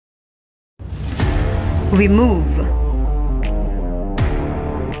We move.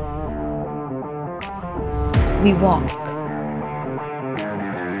 We walk.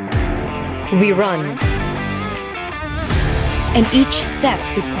 We run. And each step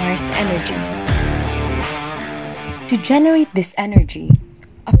requires energy. To generate this energy,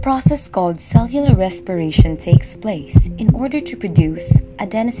 a process called cellular respiration takes place in order to produce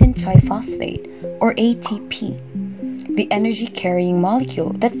adenosine triphosphate, or ATP, the energy-carrying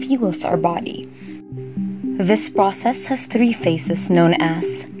molecule that fuels our body. This process has three phases known as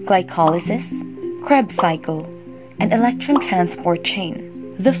glycolysis, Krebs cycle, and electron transport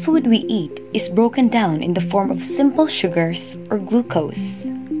chain. The food we eat is broken down in the form of simple sugars or glucose.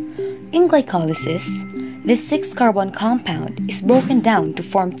 In glycolysis, this 6-carbon compound is broken down to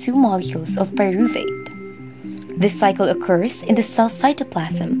form 2 molecules of pyruvate. This cycle occurs in the cell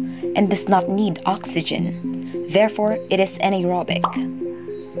cytoplasm and does not need oxygen. Therefore, it is anaerobic.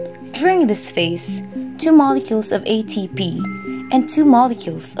 During this phase, 2 molecules of ATP and 2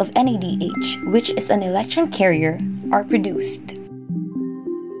 molecules of NADH, which is an electron carrier, are produced.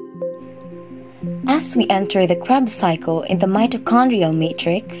 As we enter the Krebs cycle in the mitochondrial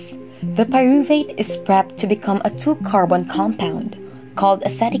matrix, the pyruvate is prepped to become a 2-carbon compound called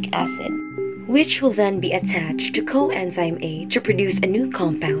acetic acid, which will then be attached to coenzyme A to produce a new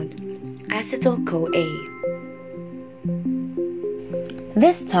compound, acetyl-CoA.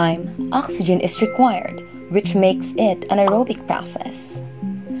 This time, oxygen is required, which makes it an aerobic process.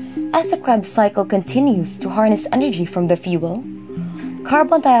 As the Krebs cycle continues to harness energy from the fuel,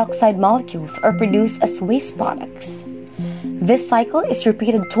 carbon dioxide molecules are produced as waste products. This cycle is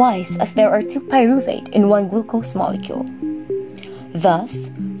repeated twice as there are 2 pyruvate in 1 glucose molecule. Thus,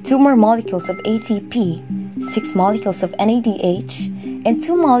 2 more molecules of ATP, 6 molecules of NADH, and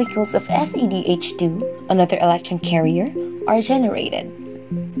 2 molecules of FADH2, another electron carrier, are generated.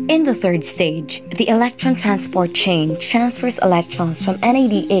 In the third stage, the electron transport chain transfers electrons from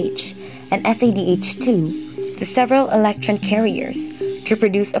NADH and FADH2 to several electron carriers to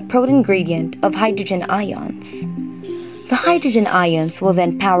produce a proton gradient of hydrogen ions. The hydrogen ions will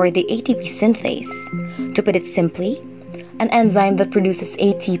then power the ATP synthase. To put it simply, an enzyme that produces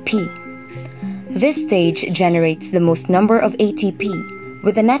ATP. This stage generates the most number of ATP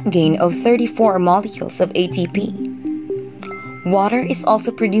with a net gain of 34 molecules of ATP. Water is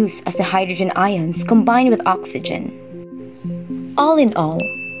also produced as the hydrogen ions combine with oxygen. All in all,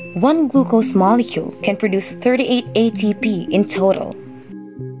 1 glucose molecule can produce 38 ATP in total.